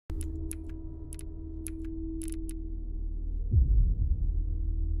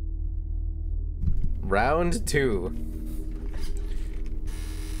Round 2.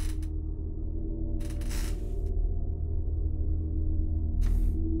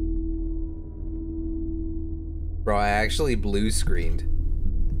 Bro, I actually blue screened.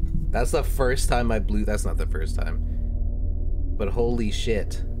 That's the first time I blue. That's not the first time. But holy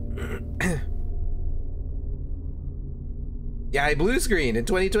shit. Yeah, I blue screened in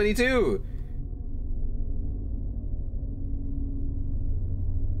 2022.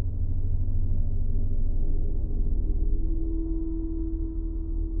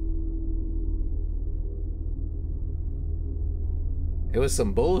 It was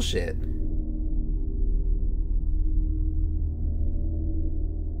some bullshit.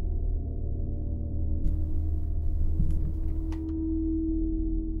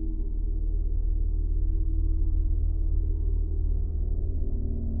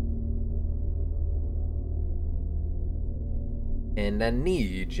 And I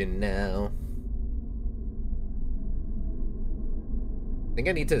need you now. I think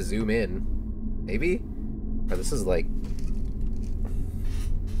I need to zoom in. Maybe? Or this is like...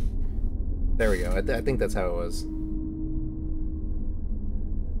 There we go. I think that's how it was.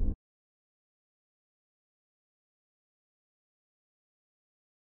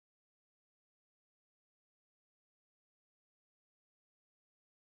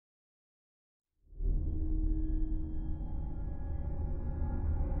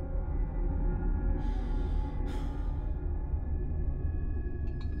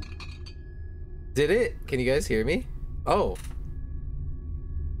 Did it? Can you guys hear me? Oh.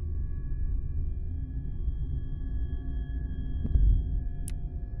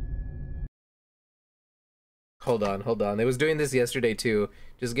 Hold on, hold on. It was doing this yesterday too.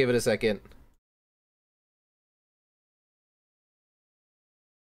 Just give it a second.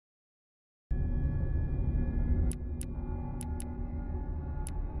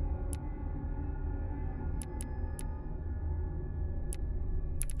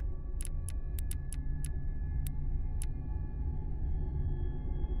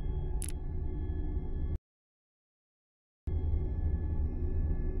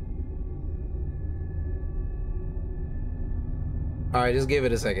 Alright, just give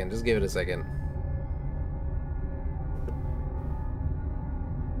it a second. Just give it a second.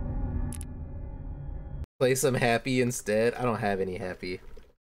 Play some happy instead. I don't have any happy.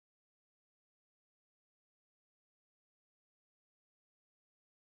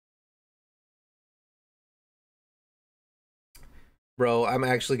 Bro, I'm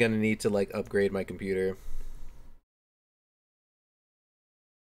actually gonna need to like upgrade my computer.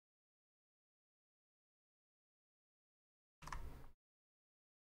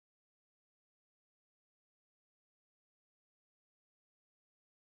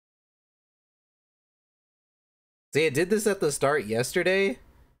 See, it did this at the start yesterday.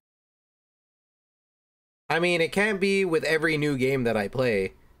 I mean, it can't be with every new game that I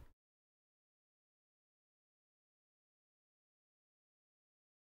play.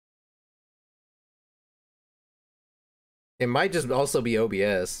 It might just also be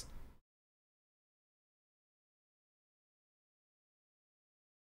OBS.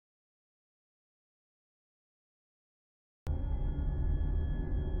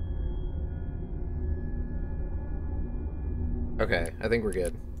 Okay, I think we're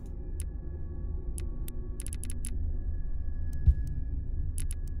good.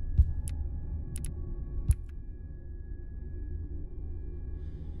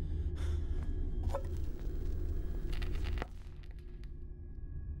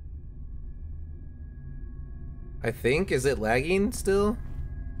 I think, is it lagging still?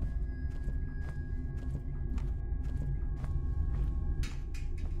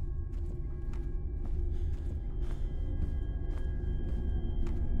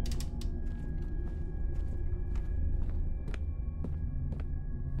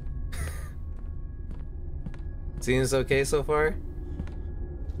 Seems okay so far?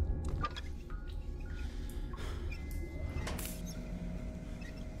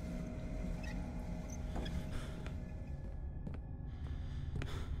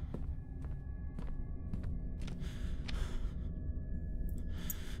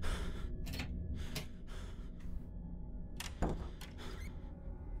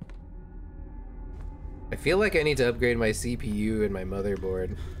 I feel like I need to upgrade my CPU and my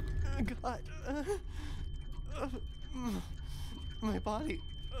motherboard. God. My body.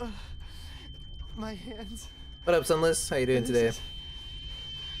 My hands. What up, Sunless? How you doing today?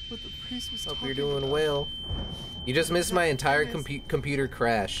 What the priest was Hope talking you're doing about. well. You just missed my entire computer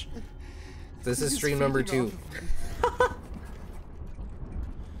crash. This is stream number 2.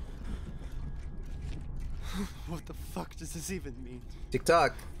 What the fuck does this even mean?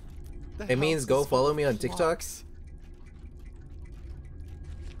 TikTok. It means go follow me on TikTok? Blocks.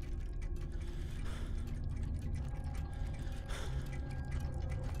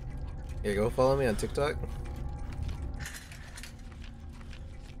 Yeah, go follow me on TikTok.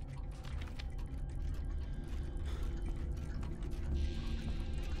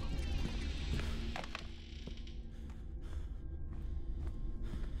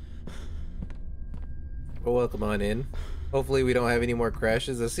 Well, welcome on in. Hopefully we don't have any more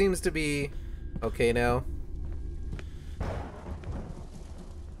crashes. It seems to be okay now.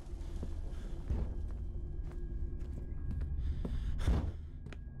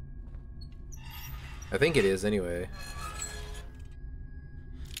 I think it is anyway.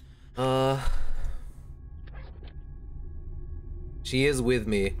 She is with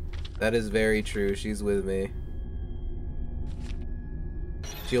me. That is very true. She's with me.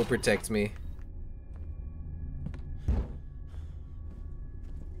 She'll protect me.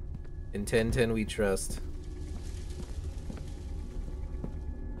 In 1010 we trust.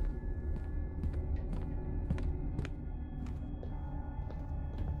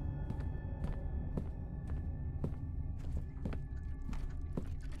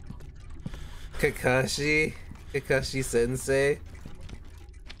 Kakashi sensei.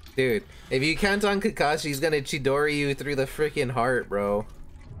 Dude, if you count on Kakashi, he's gonna Chidori you through the freaking heart, bro.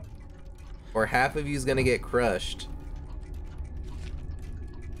 Or half of you's gonna get crushed.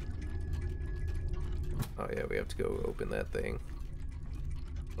 Oh yeah, we have to go open that thing.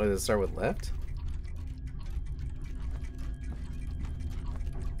 What, does it start with left?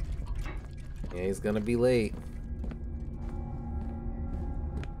 Yeah, he's gonna be late.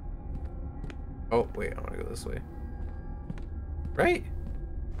 Oh, wait, I wanna go this way. Right?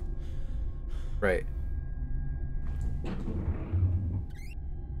 Right.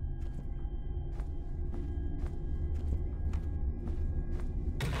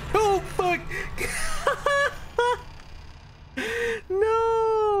 Oh, fuck!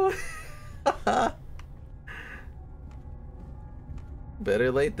 No!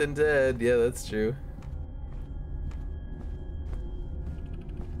 Better late than dead. Yeah, that's true.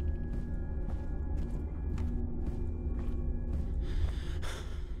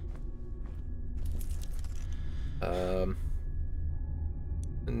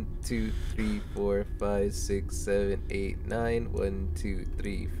 One, 2, 3, 4, 5, 6, 7, 8, 9. 1, 2,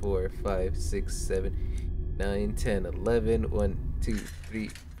 3, 4, 5, 6, 7, 9, 10, 11. 1, 2, 3,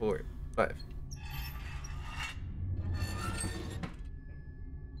 4, 5.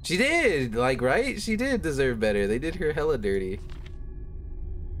 She did, like, right? She did deserve better. They did her hella dirty.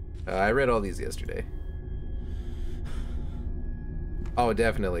 I read all these yesterday. Oh,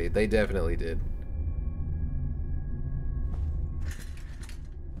 definitely. They definitely did.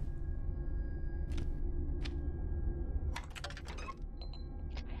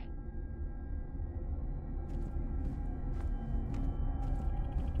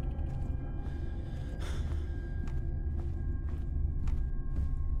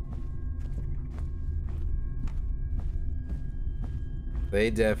 They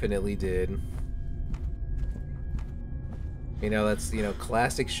definitely did. You know, that's, you know,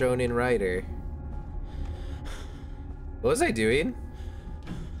 classic shonen writer. What was I doing?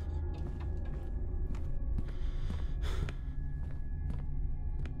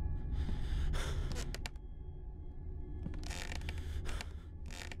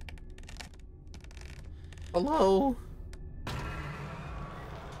 Hello?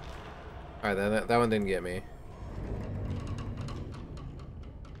 Alright, that one didn't get me.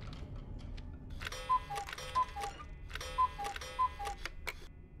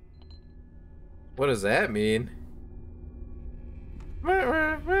 What does that mean?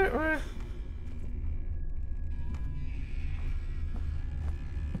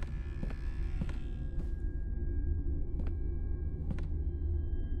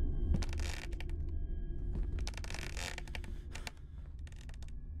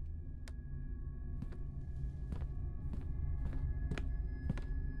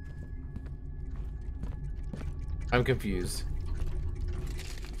 I'm confused.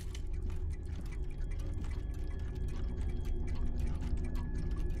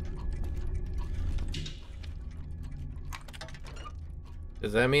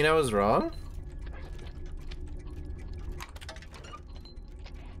 Does that mean I was wrong?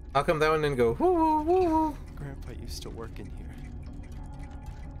 How come that one didn't go woo woo woo? Grandpa used to work in here.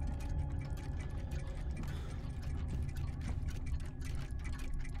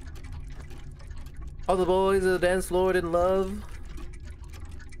 All the boys of the dance floor didn't love.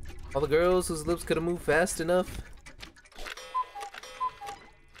 All the girls whose lips could have moved fast enough.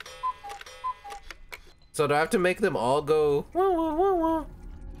 So do I have to make them all go woo woo woo woo?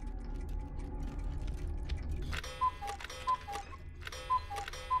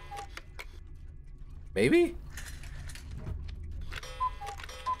 Maybe?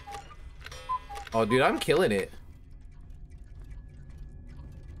 Oh, dude, I'm killing it.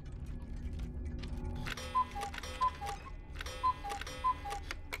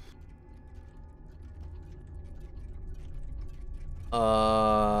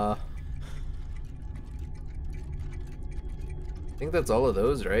 I think that's all of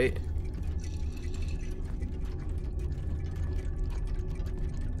those, right?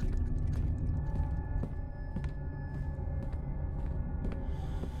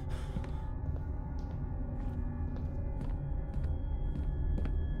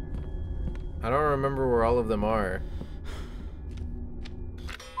 I don't remember where all of them are.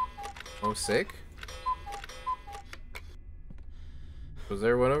 Oh, sick. Was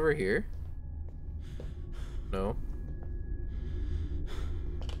there one over here? No.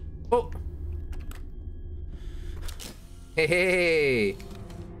 Oh! Hey, hey, hey!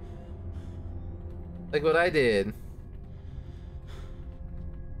 Like what I did.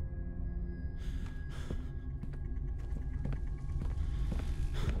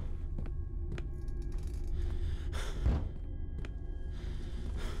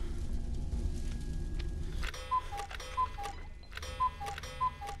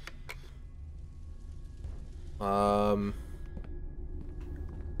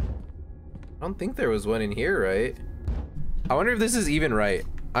 I don't think there was one in here, right? I wonder if this is even right.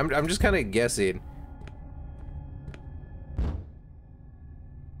 I'm just kind of guessing.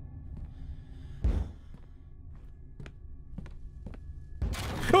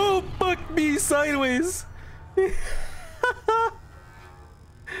 Oh, fuck me sideways.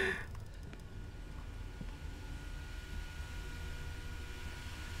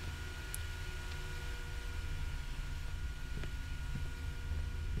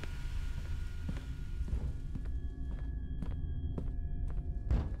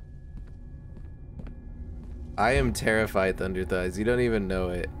 I am terrified, Thunder Thighs. You don't even know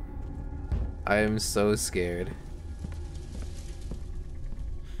it. I am so scared.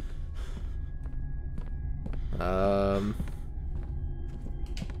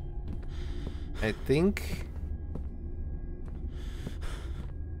 I think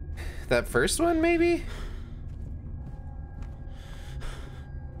that first one, maybe?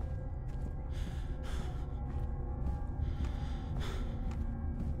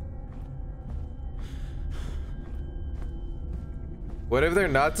 What if they're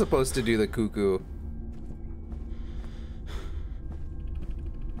not supposed to do the cuckoo?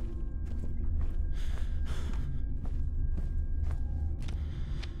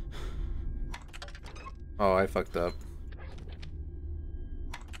 Oh, I fucked up.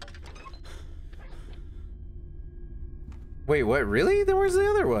 Wait, what? Really? Then where's the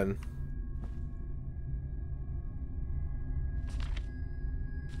other one?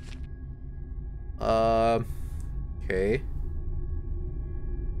 Okay.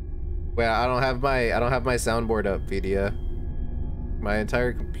 Wait, I don't have my soundboard up, Pedia. My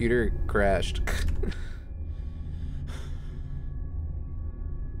entire computer crashed.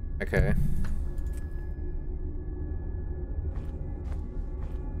 Okay.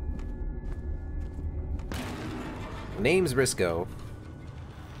 Name's Briscoe.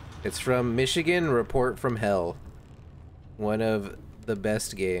 It's from Michigan Report from Hell. One of the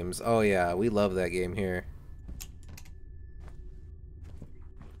best games. Oh yeah, we love that game here.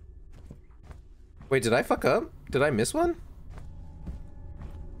 Wait, did I fuck up? Did I miss one?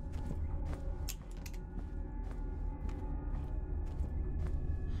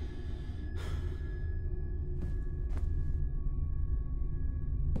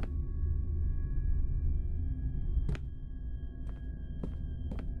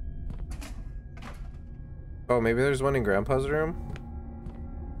 Oh, maybe there's one in Grandpa's room?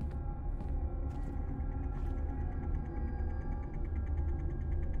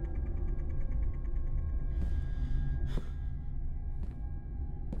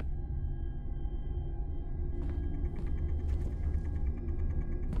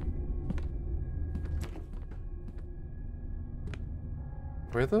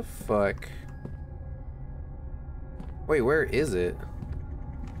 Where the fuck? Wait, where is it?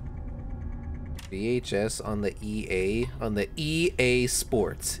 VHS on the EA? On the EA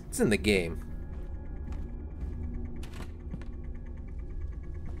Sports. It's in the game.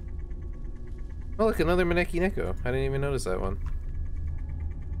 Oh look, another Maneki Neko. I didn't even notice that one.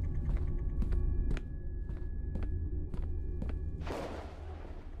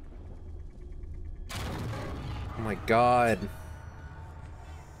 Oh my god.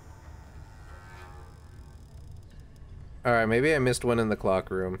 Alright, maybe I missed one in the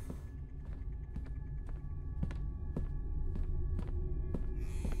clock room.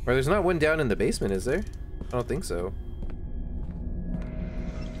 Or there's not one down in the basement, is there? I don't think so.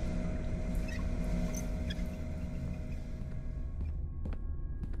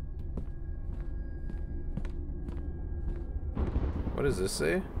 What does this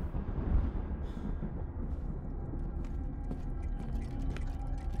say?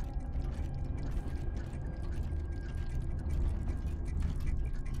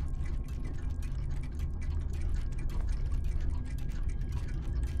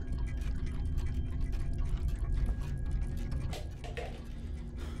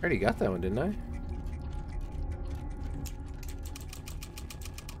 I already got that one, didn't I?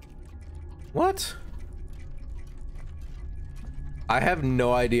 What? I have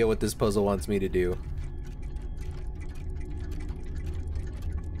no idea what this puzzle wants me to do.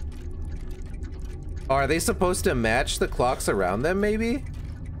 Are they supposed to match the clocks around them, maybe?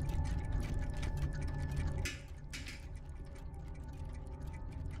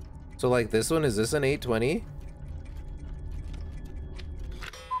 So like this one, is this an 820?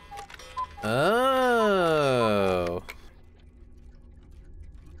 Oh.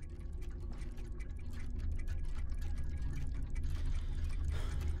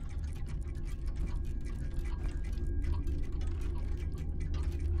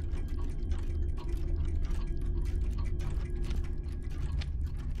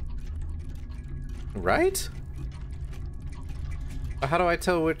 Right? How do I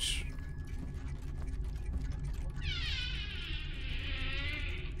tell which?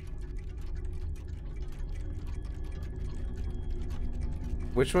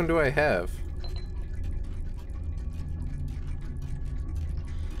 Which one do I have?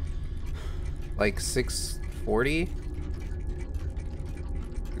 Like 640?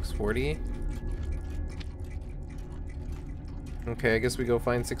 640? Okay, I guess we go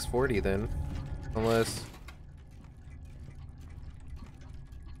find 640 then. Unless...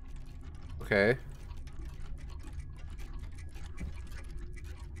 Okay.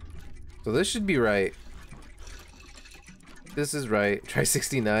 So this should be right. This is right. Try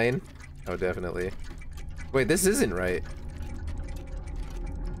 69? Oh, definitely. Wait, this isn't right.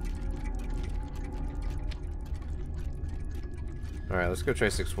 Alright, let's go try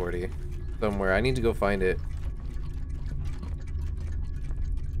 640. Somewhere. I need to go find it.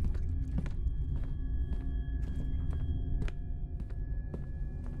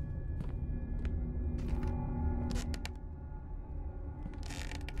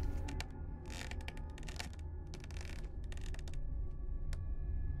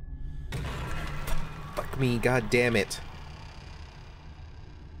 Fuck me, god damn it.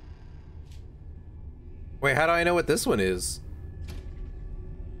 Wait, how do I know what this one is?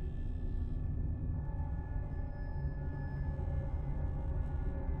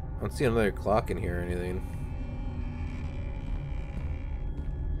 I don't see another clock in here or anything.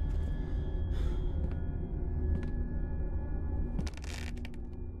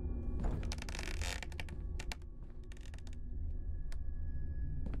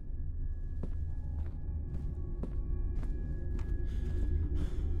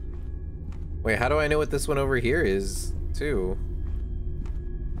 Wait, how do I know what this one over here is, too?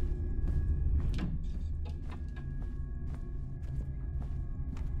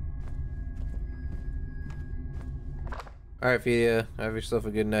 Alright, Fidia. Have yourself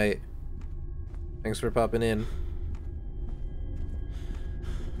a good night. Thanks for popping in.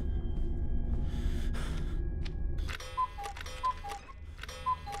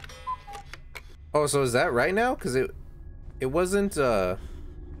 Oh, so is that right now? Because it wasn't,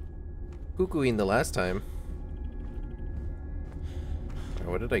 cuckooing the last time.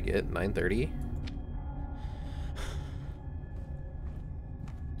 What did I get? 930?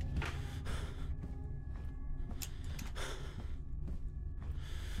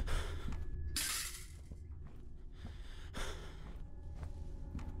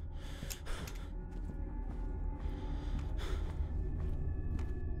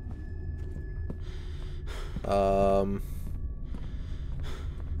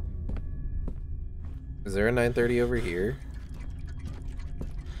 Is there a 930 over here?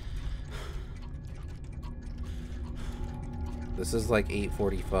 This is like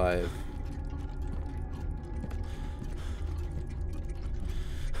 845.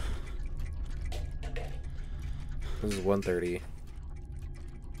 This is 130.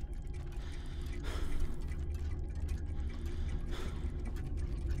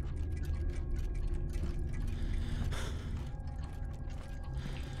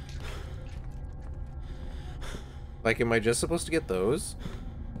 Like, am I just supposed to get those?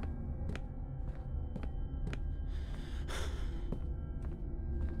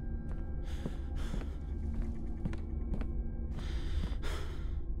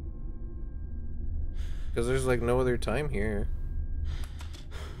 Because there's like no other time here.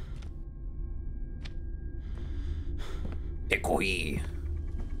 Te cogí.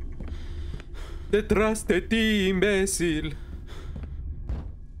 Detrás de ti, imbécil.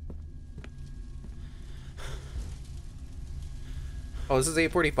 Oh, this is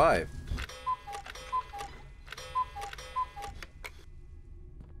 8:45.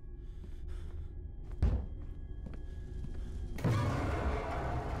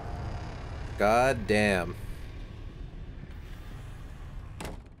 God damn.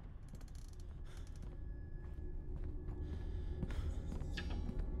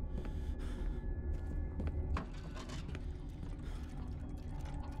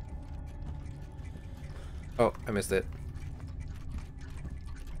 Oh, I missed it.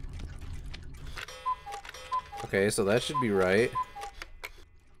 Okay, so that should be right.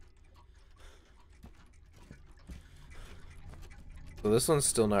 So this one's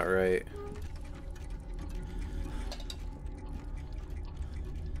still not right.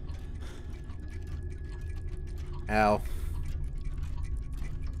 Ow.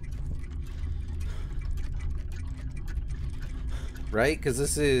 Right? Because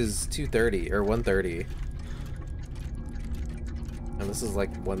this is 2:30 or 1:30. And this is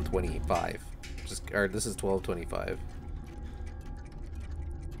like 1:25. Or this is 12:25.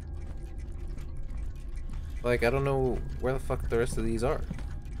 Like, I don't know where the fuck the rest of these are.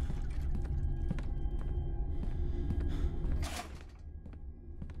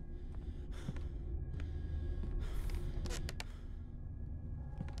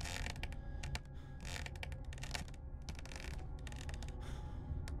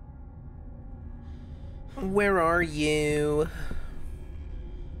 Where are you?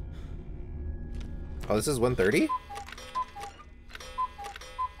 Oh, this is 1:30?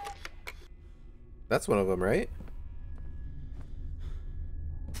 That's one of them, right?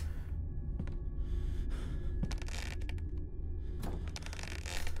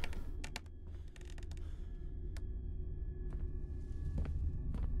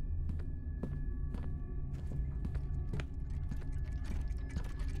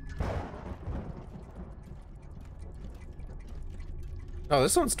 Oh,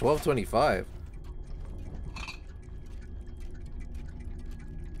 this one's 12:25.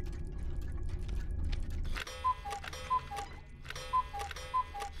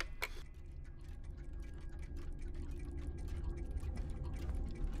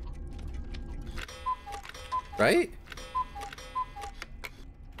 Right?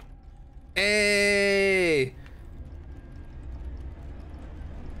 Hey!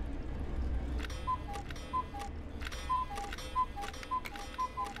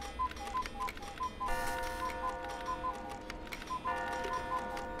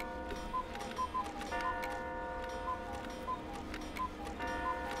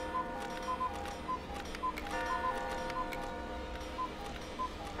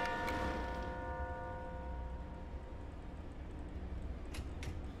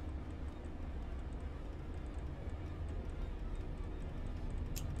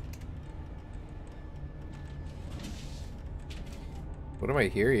 What am I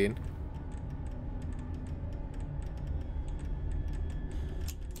hearing?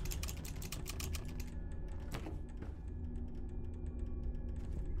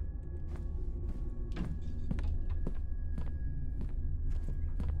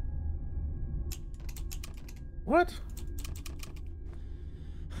 What?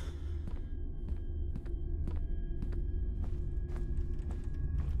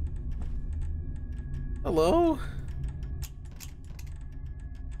 Hello?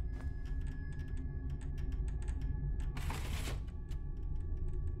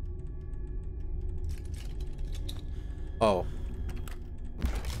 Oh.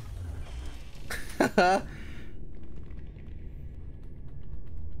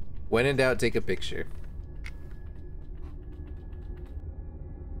 When in doubt, take a picture.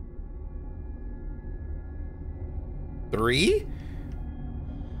 Three?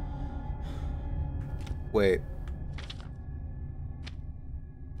 Wait.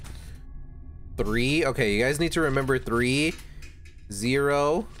 Three? Okay, you guys need to remember 3,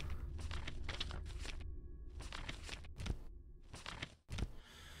 0.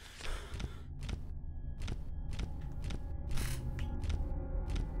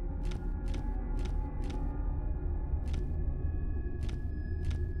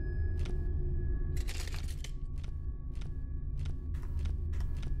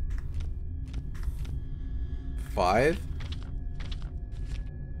 Five?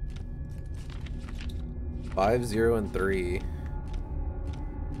 5, 0, and 3.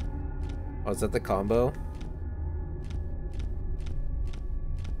 Oh, is that the combo?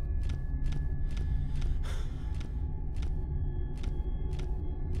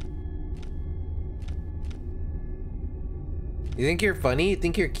 You think you're funny? You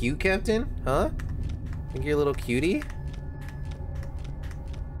think you're cute, Captain? Huh? Think you're a little cutie?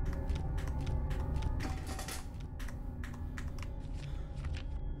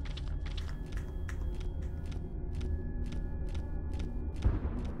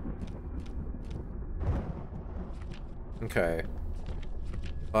 Okay.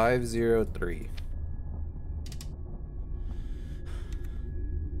 503.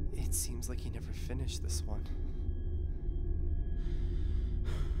 It seems like he never finished this one.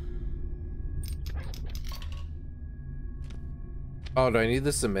 Oh, do I need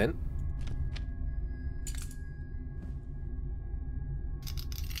the cement?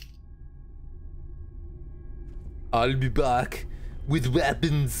 I'll be back with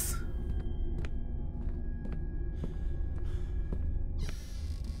weapons.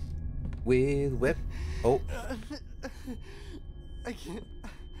 Oh. I can't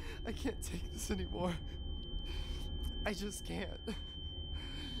take this anymore. I just can't.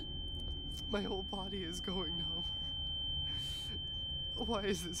 My whole body is going numb. Why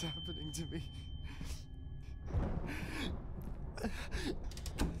is this happening to me?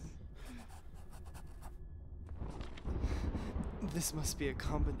 This must be a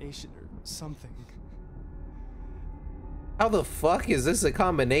combination or something. How the fuck is this a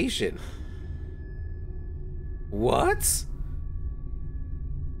combination? What?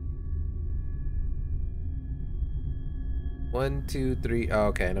 One, two, three. Oh,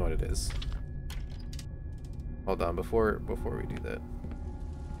 okay, I know what it is. Hold on, before we do that.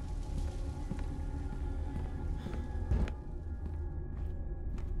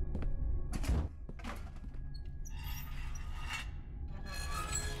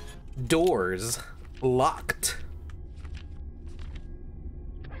 Doors locked.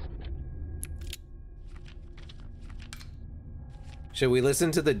 Should we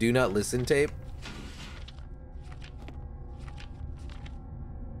listen to the do not listen tape?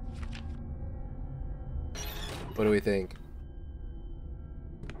 What do we think?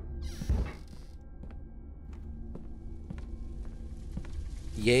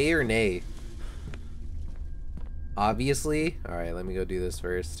 Yay or nay? Obviously. All right, let me go do this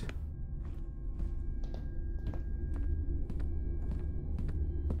first.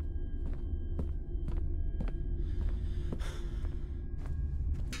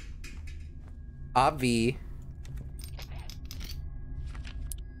 Obvi.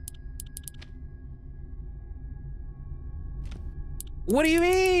 What do you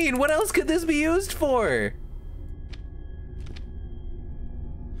mean? What else could this be used for?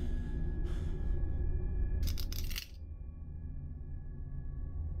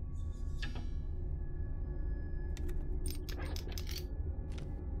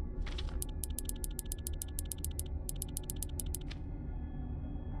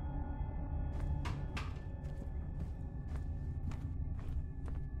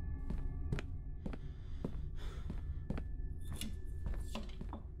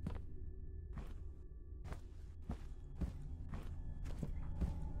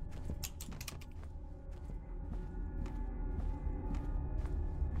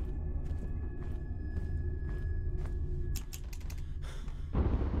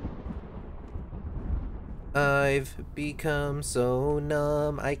 I've become so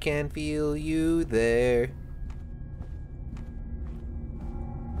numb, I can feel you there.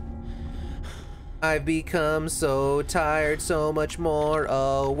 I've become so tired, so much more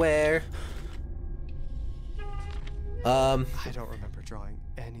aware. I don't remember drawing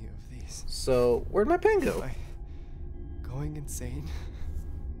any of these. So, where'd my pen go? Am I going insane?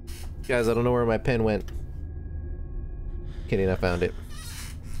 Guys, I don't know where my pen went. Kidding, I found it.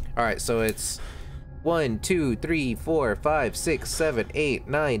 Alright, so it's 1, 2, 3, 4, 5, 6, 7, 8,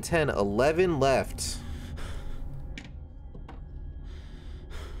 9, 10, 11 left.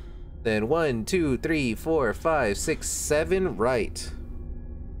 Then 1, 2, 3, 4, 5, 6, 7 right.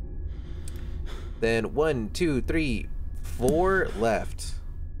 Then 1, 2, 3, 4 left.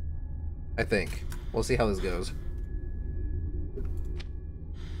 I think. We'll see how this goes.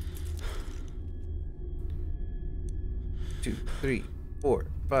 Two, 3, 4,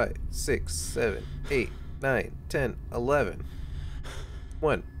 5, 6, 7, 8, 9, 10, 11.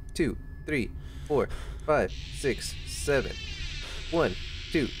 1, 2, 3, 4, 5, 6, 7. 1,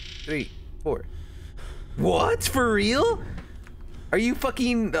 2, 3, 4. What? For real? Are you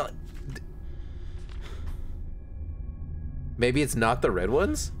fucking... Maybe it's not the red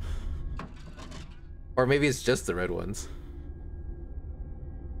ones? Or maybe it's just the red ones.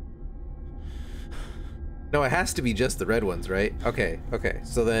 No, it has to be just the red ones, right? Okay, okay.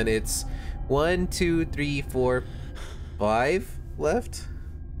 So then it's 1, 2, 3, 4, 5 left.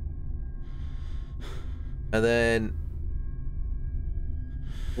 And then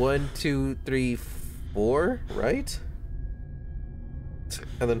 1, 2, 3, 4, right?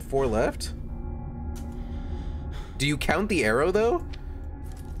 And then 4 left? Do you count the arrow though?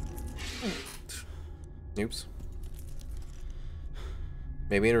 Oops.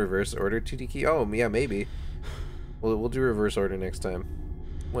 Maybe in reverse order, 2D key? Oh, yeah, maybe. We'll do reverse order next time.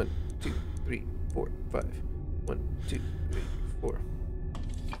 1, 2, 3, 4, 5. 1, 2, 3, 4.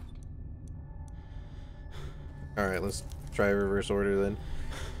 Alright, let's try reverse order then.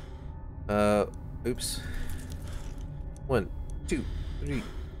 Oops. 1, 2, 3,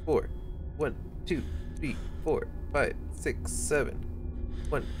 4. 1, 2, 3, 4, 5, 6, 7.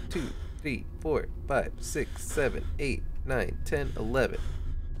 1, 2, 3, 4, 5, 6, 7, 8, 9, 10, 11.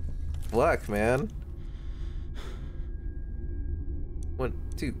 Fuck, man. 1,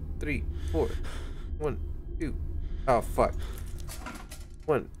 2, 3, 4. 1, 2. Oh, fuck.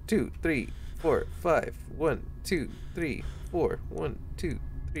 1, 2, 3, 4, 5. 1, 2, 3, 4. 1, 2,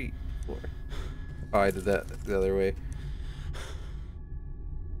 3, 4. Oh, I did that the other way.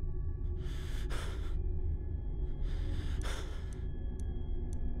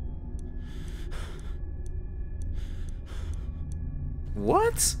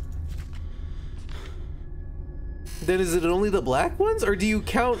 What? Then is it only the black ones, or do you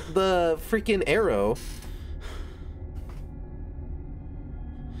count the freaking arrow?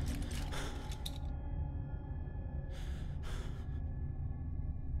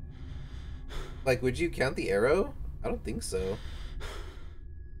 Like, would you count the arrow? I don't think so.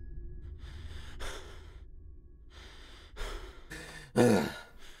 Ugh.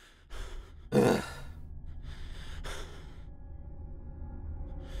 Ugh.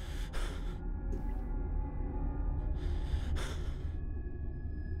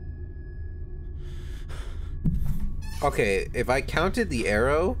 Okay, if I counted the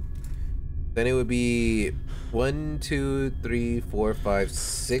arrow, then it would be 1, 2, 3, 4, 5,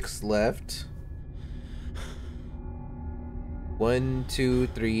 6 left. 1, 2,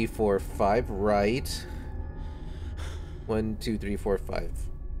 3, 4, 5 right. 1, 2, 3, 4, 5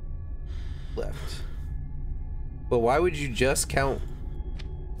 left. But why would you just count?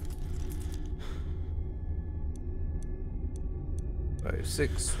 5,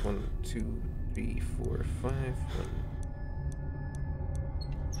 6, 1, 2, 3, 4, 5, 1.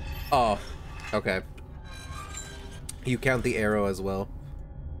 Oh, okay. You count the arrow as well.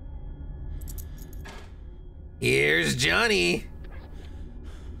 Here's Johnny.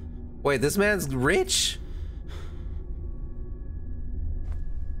 Wait, this man's rich?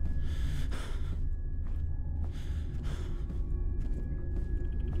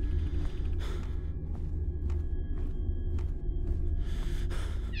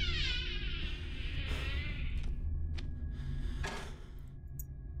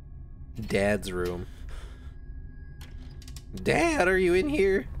 Dad's room. Dad, are you in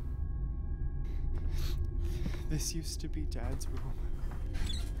here? This used to be Dad's room.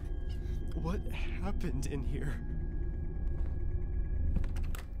 What happened in here?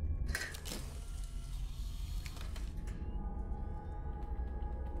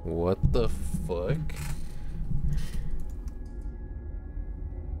 What the fuck?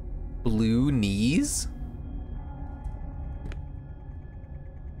 Blue knees?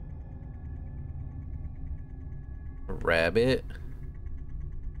 A rabbit?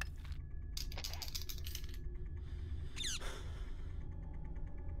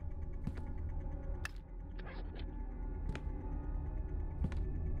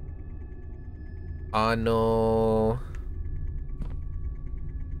 Oh no.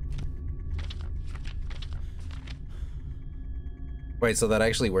 Wait, so that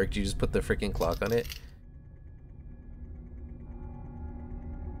actually worked? You just put the freaking clock on it?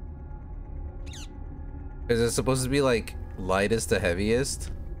 Is it supposed to be like lightest to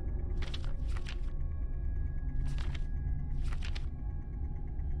heaviest?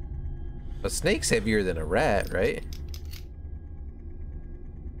 A snake's heavier than a rat, right?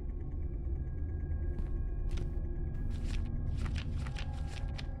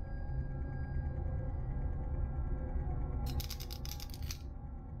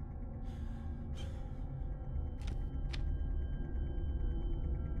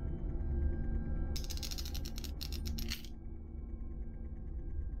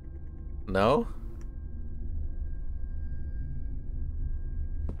 No?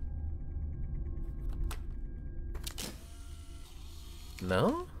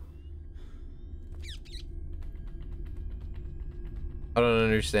 No? I don't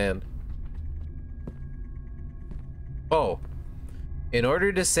understand. Oh. In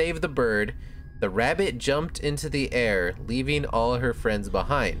order to save the bird, the rabbit jumped into the air, leaving all her friends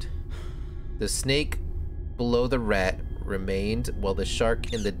behind. The snake below the rat remained, while the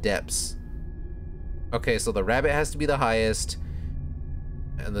shark in the depths. Okay, so the rabbit has to be the highest,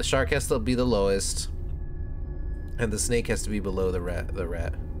 and the shark has to be the lowest, and the snake has to be below the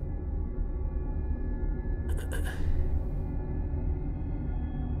rat.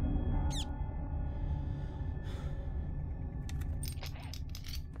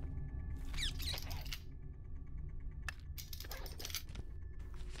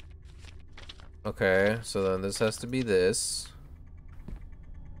 Okay, so then this has to be this.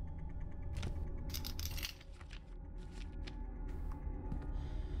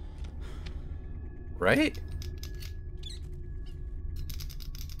 Right?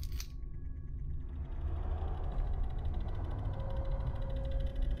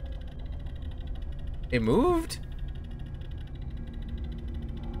 It moved?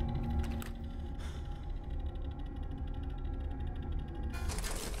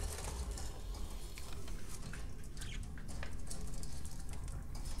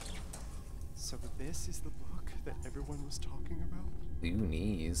 So this is the book that everyone was talking about?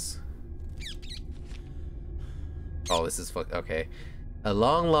 Loonies. Oh, this is okay. A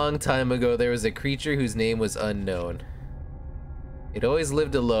long time ago, there was a creature whose name was unknown. It always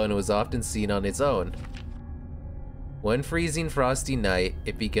lived alone and was often seen on its own. One freezing frosty night,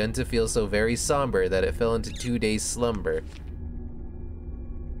 it began to feel so very somber that it fell into 2 days' slumber.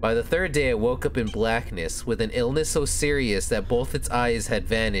 By the third day, it woke up in blackness, with an illness so serious that both its eyes had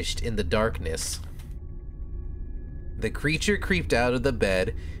vanished in the darkness. The creature creeped out of the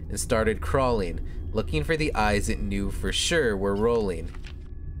bed and started crawling, looking for the eyes it knew for sure were rolling.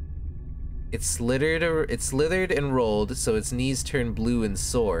 It slithered and rolled so its knees turned blue and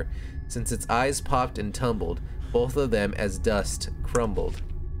sore, since its eyes popped and tumbled, both of them as dust crumbled.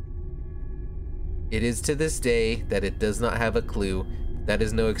 It is to this day that it does not have a clue. That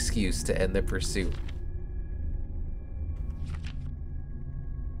is no excuse to end the pursuit.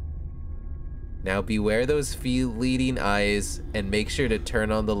 Now beware those fleeting eyes and make sure to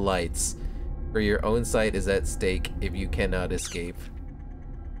turn on the lights, for your own sight is at stake if you cannot escape.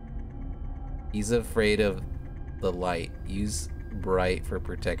 He's afraid of the light. Use bright for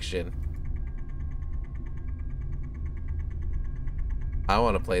protection. I don't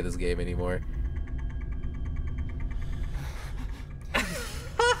want to play this game anymore.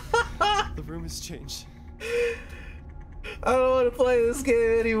 The room has changed. I don't want to play this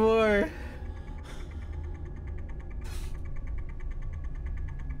game anymore.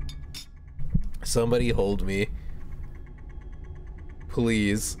 Somebody hold me.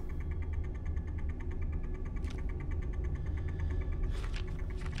 Please.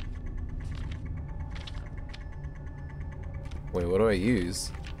 Wait, what do I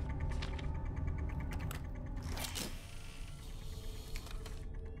use?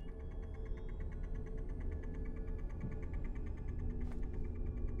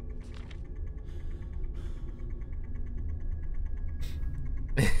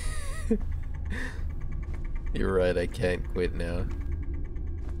 You're right, I can't quit now.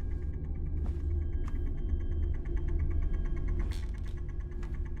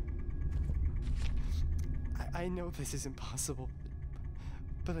 I know this is impossible,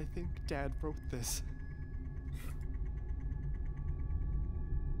 but I think Dad wrote this.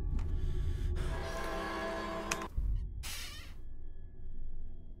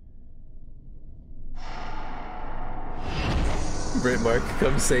 Britmark,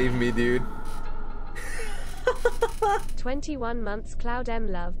 come save me, dude. 21 months, Cloud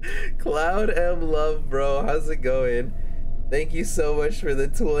M Love. Cloud M Love, bro. How's it going? Thank you so much for the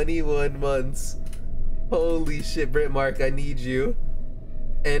 21 months. Holy shit, Britmark, I need you.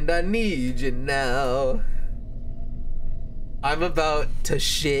 And I need you now. I'm about to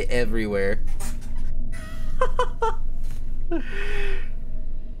shit everywhere.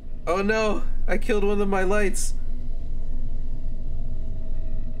 Oh no, I killed one of my lights.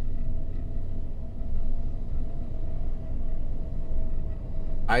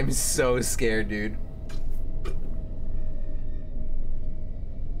 I'm so scared, dude.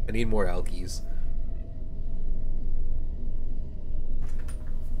 I need more alkies.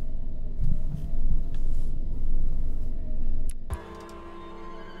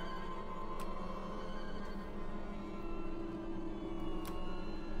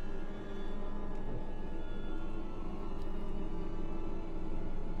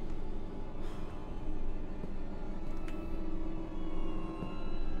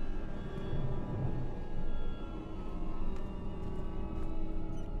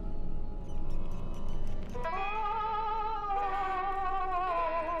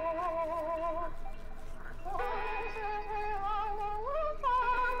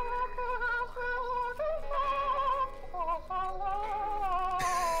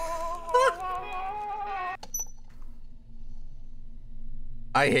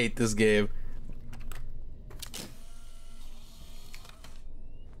 I hate this game.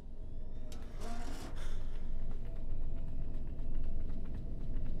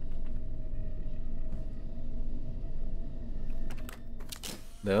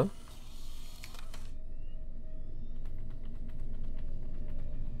 No?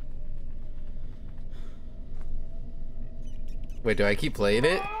 Wait, do I keep playing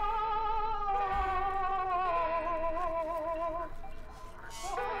it?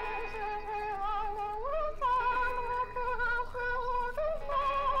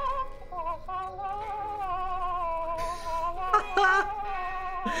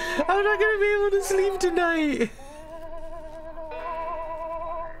 I'm not gonna be able to sleep tonight.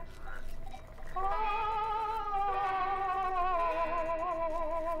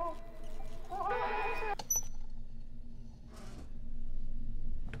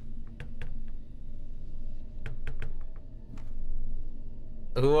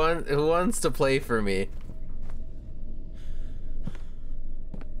 Who wants to play for me?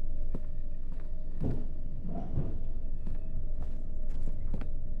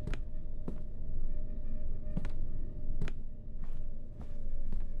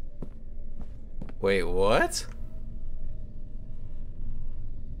 Wait, what?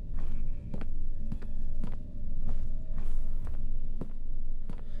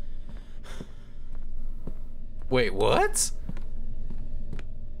 Wait, what?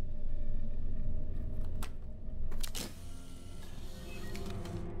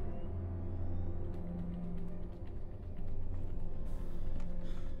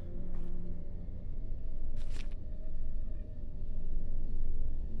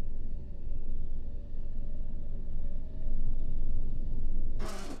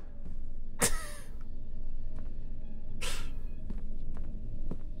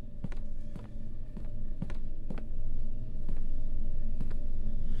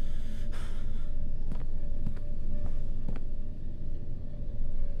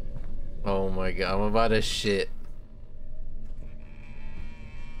 Oh my god, I'm about to shit.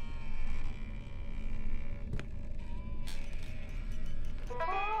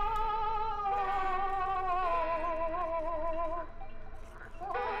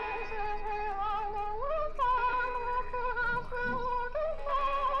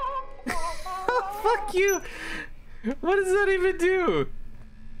 Fuck you! What does that even do?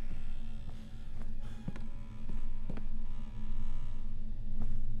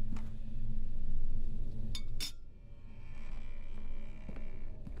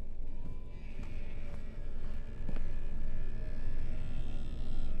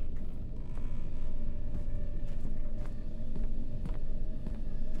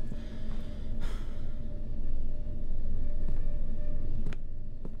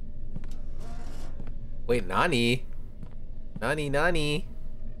 Wait, Nani? Nani?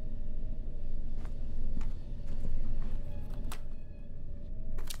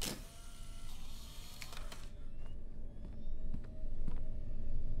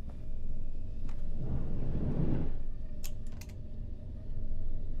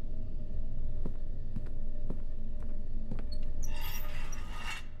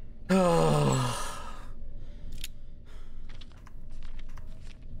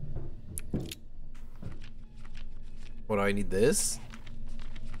 What do I need this?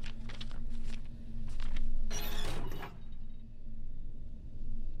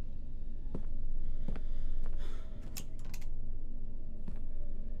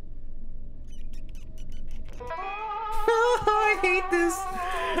 I hate this.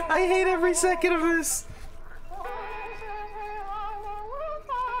 I hate every second of this.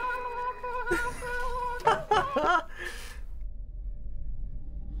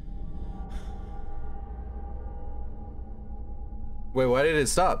 Wait, why did it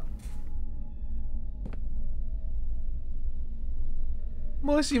stop?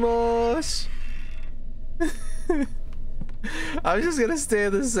 Moshi mosh. I'm just gonna stay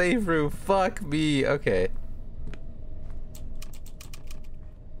in the safe room. Fuck me. Okay.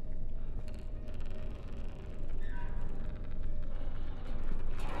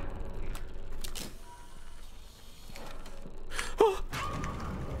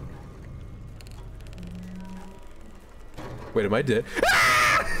 Wait, am I dead?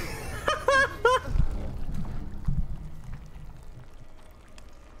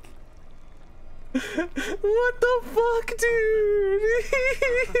 What the fuck, dude?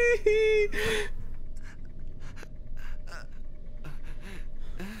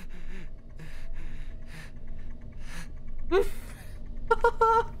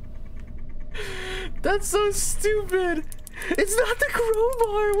 That's so stupid. It's not the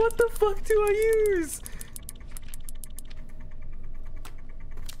crowbar. What the fuck do I use?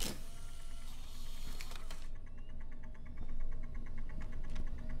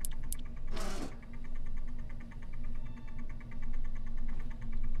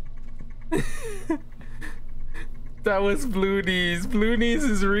 That was Blue Knees. Blue Knees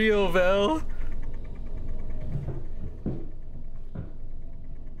is real, Vel.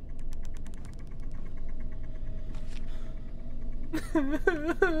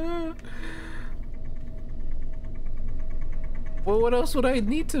 Well, what else would I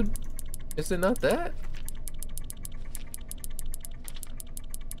need to... Is it not that?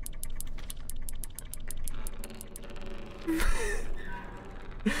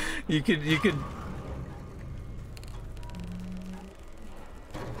 You could...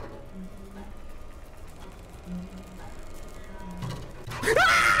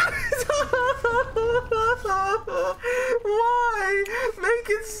 Why? Make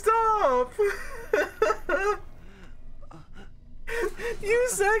it stop! You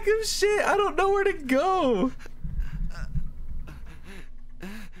sack of shit! I don't know where to go!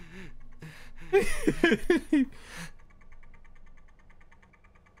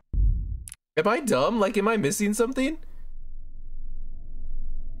 Am I dumb? Like, am I missing something?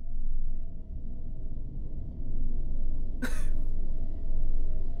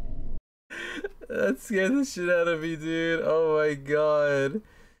 That scared the shit out of me, dude. Oh my god.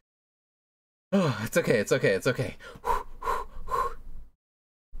 Oh, it's okay, it's okay, it's okay.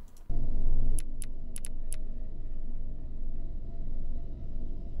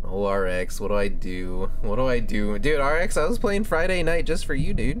 Oh, RX, what do I do? What do I do? Dude, RX, I was playing Friday night just for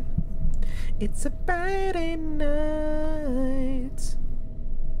you, dude. It's a Friday night.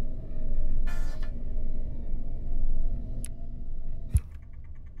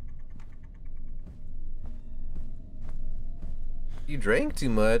 You drank too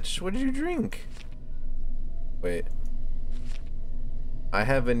much. What did you drink? Wait. I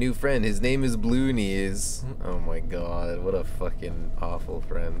have a new friend. His name is Blue Knees. Oh my god, what a fucking awful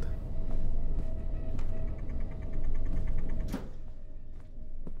friend.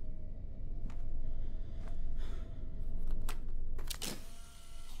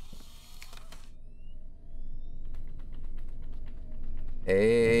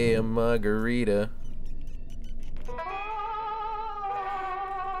 Hey, a margarita.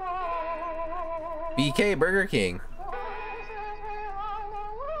 BK Burger King.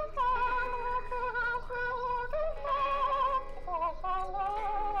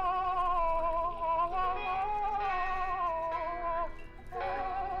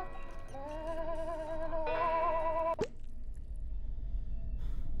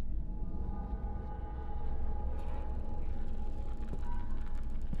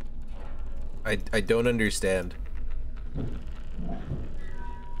 I don't understand.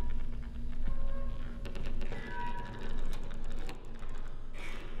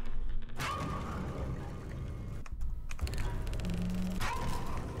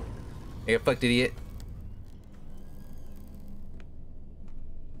 I got fucked, idiot.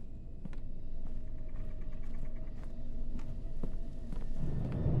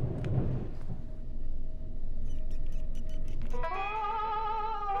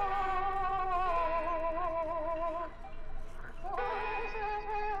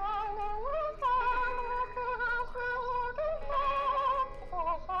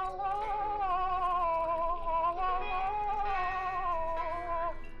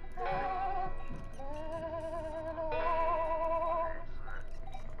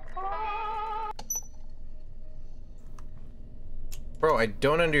 Bro, I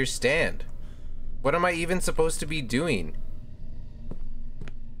don't understand. What am I even supposed to be doing?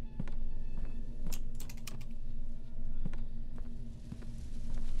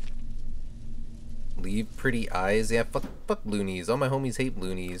 Leave pretty eyes? Yeah, fuck Blue Knees. All my homies hate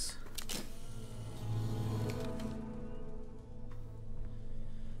Blue Knees.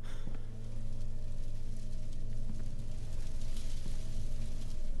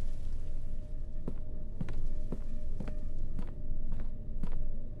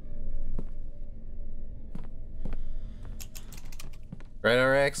 Right,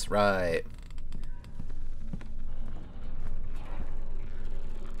 RX? Right.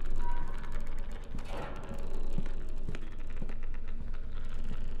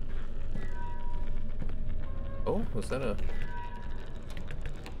 Oh, was that a...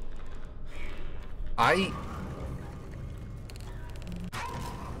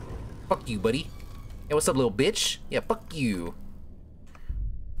 Fuck you, buddy. Hey, what's up, little bitch? Yeah, fuck you.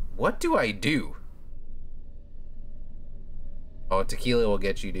 What do I do? Oh, tequila will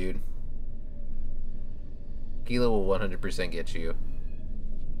get you, dude. Tequila will 100% get you.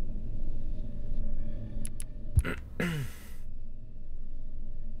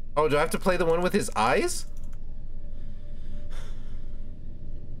 Oh, do I have to play the one with his eyes?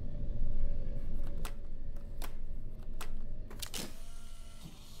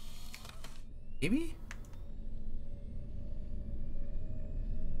 Maybe?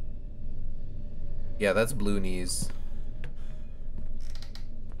 Yeah, that's blue knees.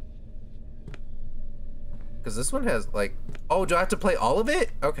 Because this one has, like... Oh, do I have to play all of it?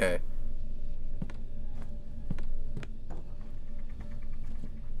 Okay.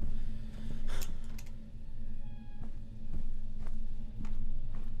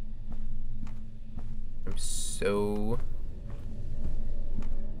 I'm so...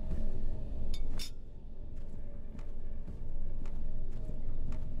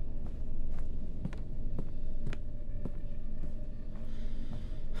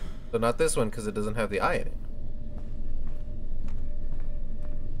 So not this one, because it doesn't have the eye in it.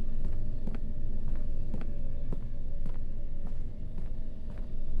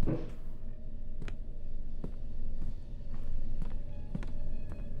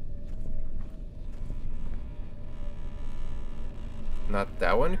 Not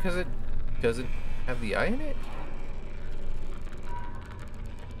that one, because it doesn't have the eye in it?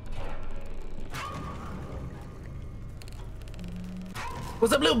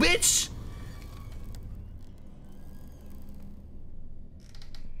 What's up, little bitch?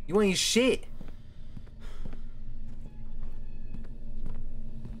 You ain't shit.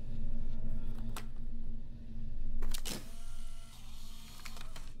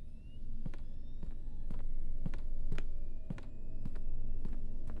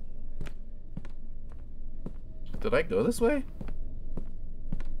 Did I go this way?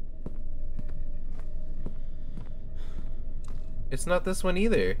 It's not this one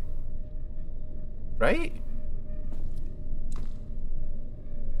either. Right?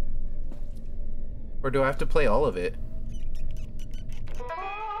 Or do I have to play all of it?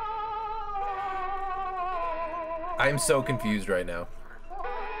 I'm so confused right now.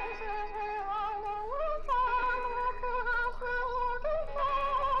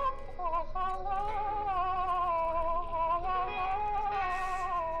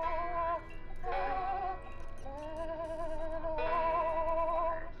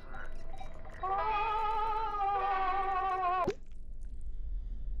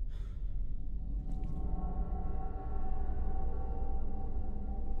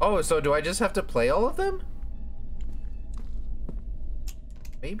 Oh, so do I just have to play all of them?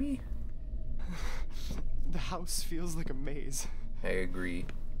 Maybe? The house feels like a maze. I agree.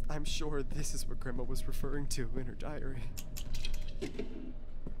 I'm sure this is what Grandma was referring to in her diary.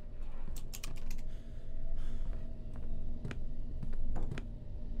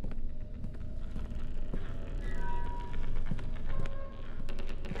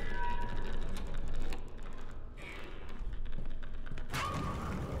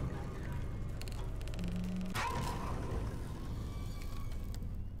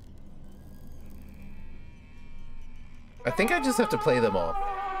 I think I just have to play them all.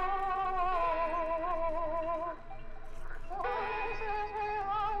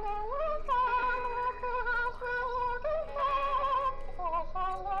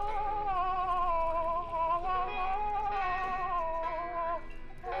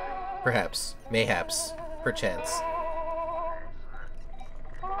 Perhaps, mayhaps, perchance.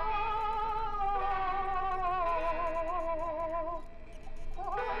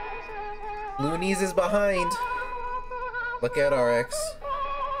 Loonies is behind. Look out, RX.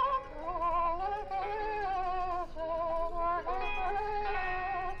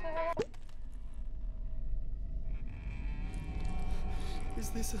 Is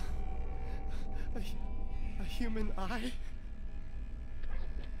this a human eye?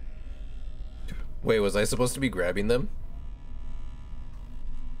 Wait, was I supposed to be grabbing them?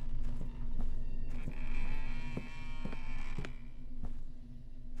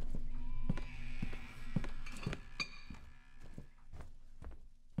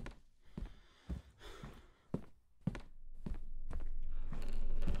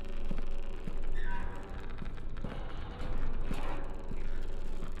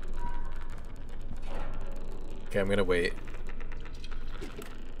 Okay, I'm gonna wait.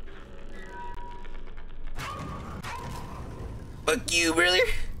 Fuck you, brother!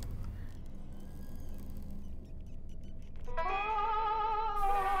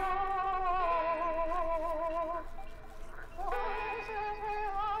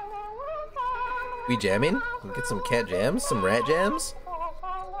 We jamming? We get some cat jams? Some rat jams?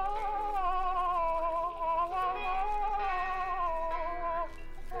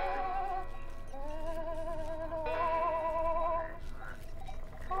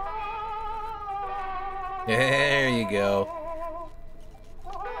 There you go.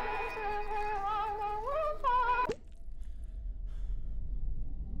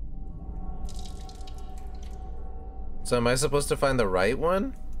 So am I supposed to find the right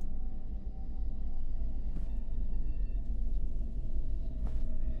one?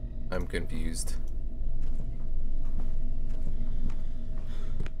 I'm confused.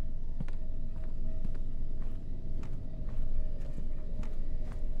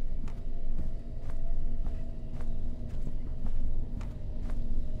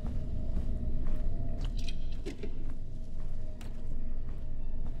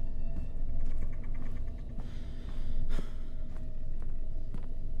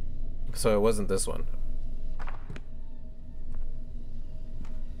 So it wasn't this one.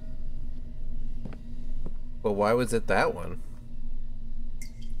 But why was it that one?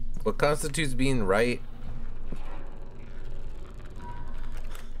 What constitutes being right?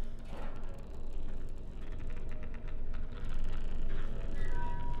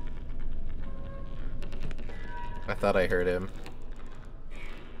 I thought I heard him.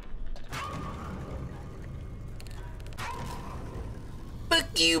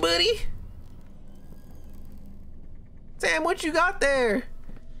 Fuck you, buddy. Sam, what you got there?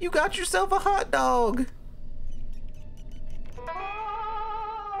 You got yourself a hot dog.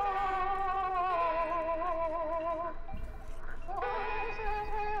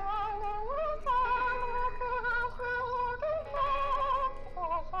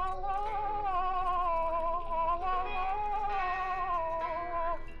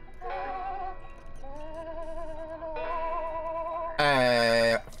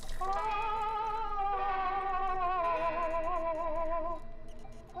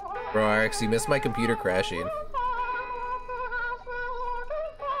 Bro, I actually missed my computer crashing.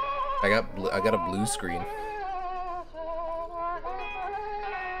 I got a blue screen.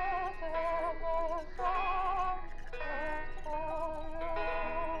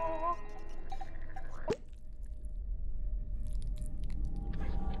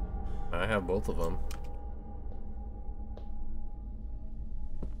 I have both of them.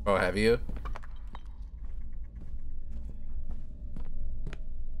 Oh, have you?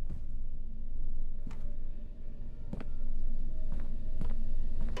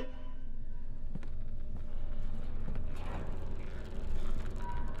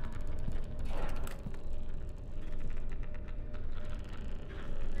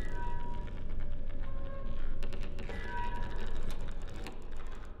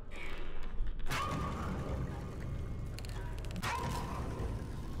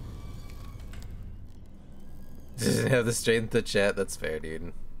 Doesn't have the strength to chat. That's fair,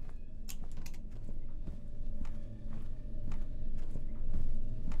 dude.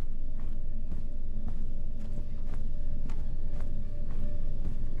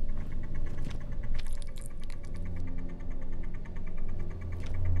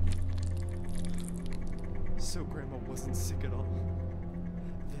 So Grandma wasn't sick at all.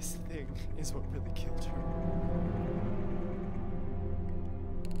 This thing is what really killed her.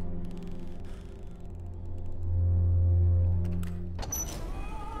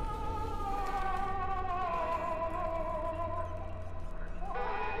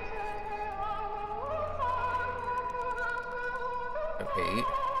 Eight.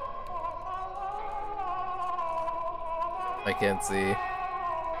 I can't see.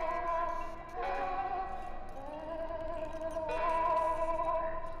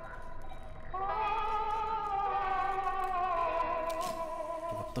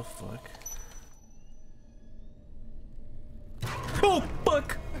 What the fuck? Oh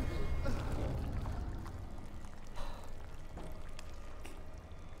fuck!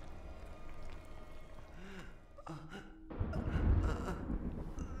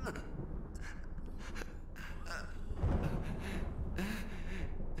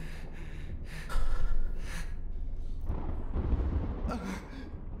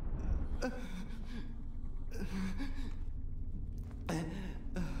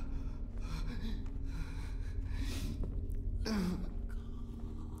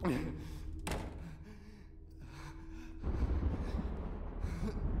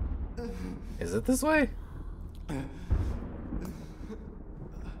 Is it this way?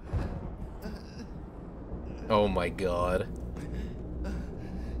 Oh my god.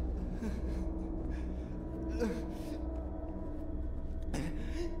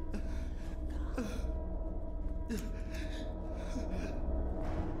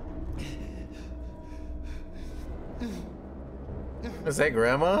 Is that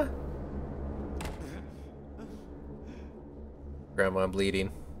Grandma? Grandma, I'm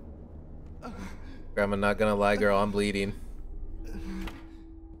bleeding. Grandma, not gonna lie, girl, I'm bleeding.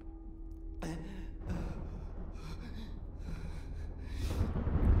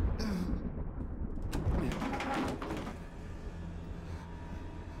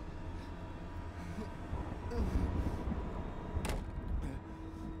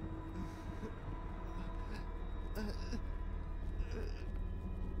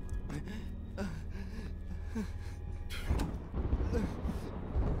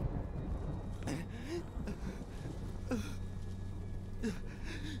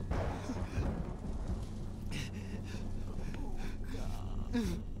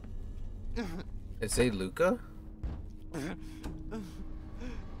 It say Luca?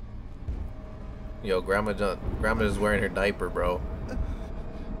 Yo, grandma's wearing her diaper, bro.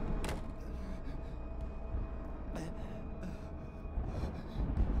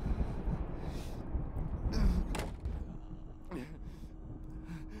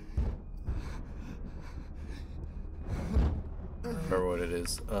 remember what it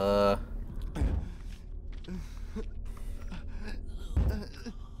is.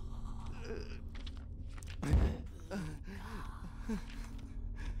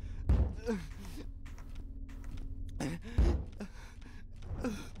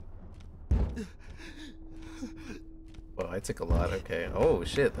 Well, I took a lot. Okay. Oh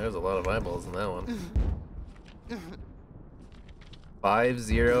shit, there's a lot of eyeballs in that one.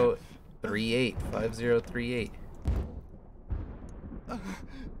 5038. 5038.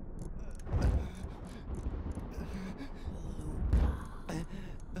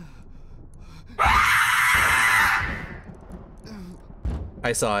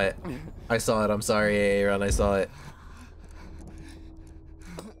 I saw it. I saw it. I'm sorry, Aaron. I saw it.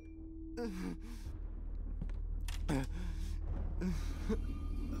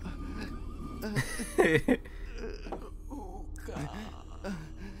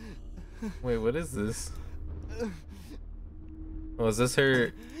 Wait, what is this? Oh, is this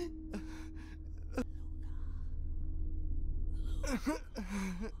her?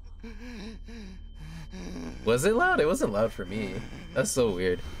 Was it loud? It wasn't loud for me. That's so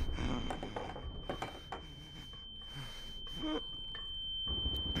weird.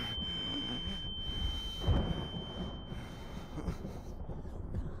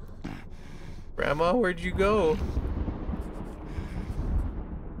 Grandma, where'd you go?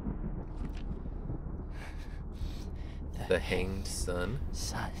 The hanged son.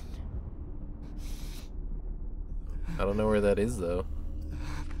 I don't know where that is though.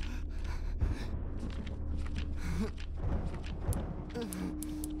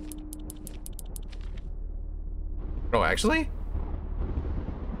 Oh, actually?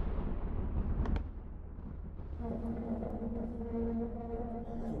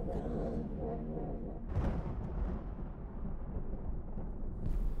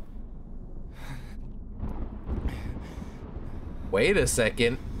 Wait a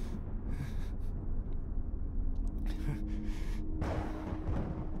second.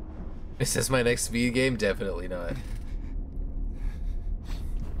 Is this my next speed game? Definitely not.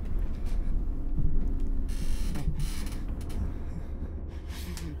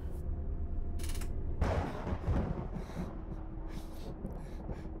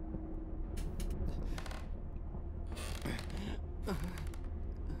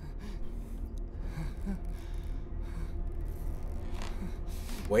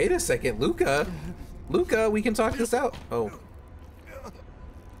 Wait a second, Luca. Luca, we can talk this out. Oh.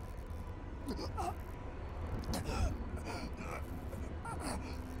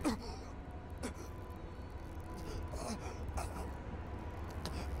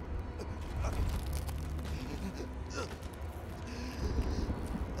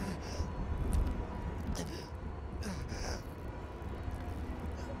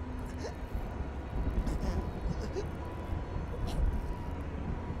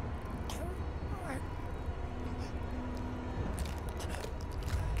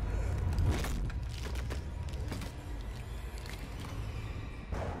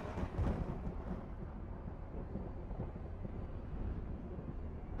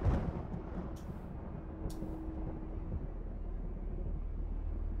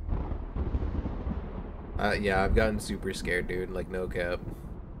 Yeah, I've gotten super scared, dude. Like, no cap.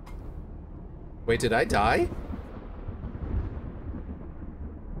 Wait, did I die?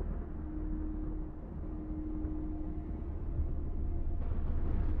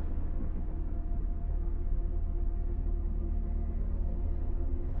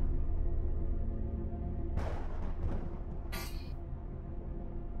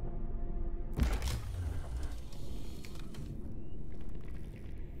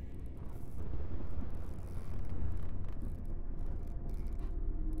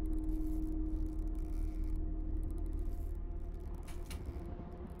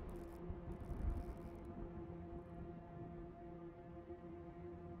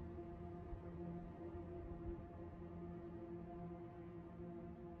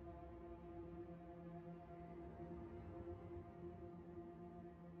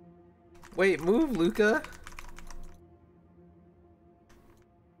 Wait, move, Luca.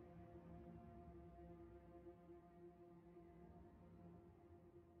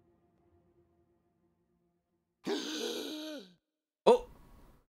 Oh.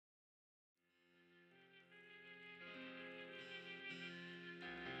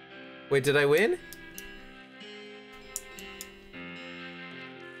 Wait, did I win?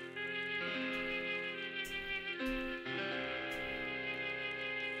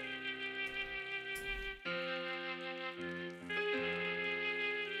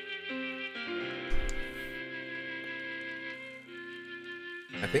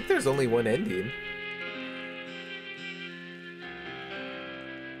 I think there's only one ending.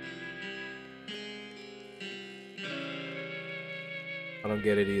 I don't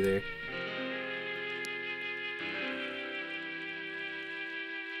get it either.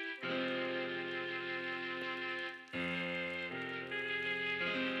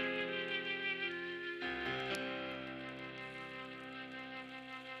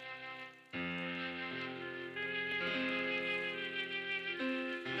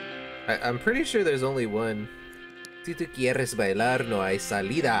 I'm pretty sure there's only one. Si tú quieres bailar, no hay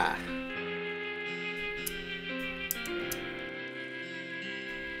salida.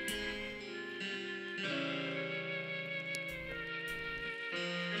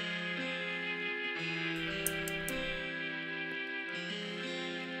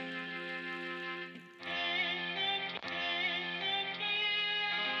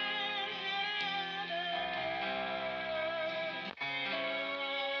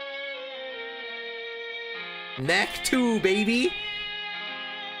 Neck 2, baby!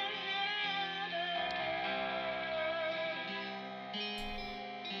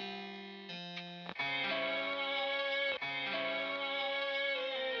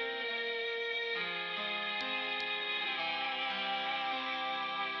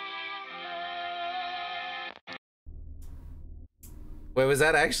 Wait, was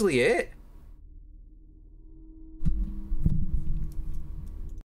that actually it?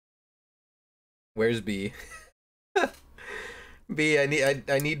 Where's B? B, I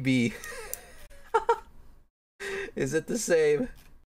need B. Is it the same?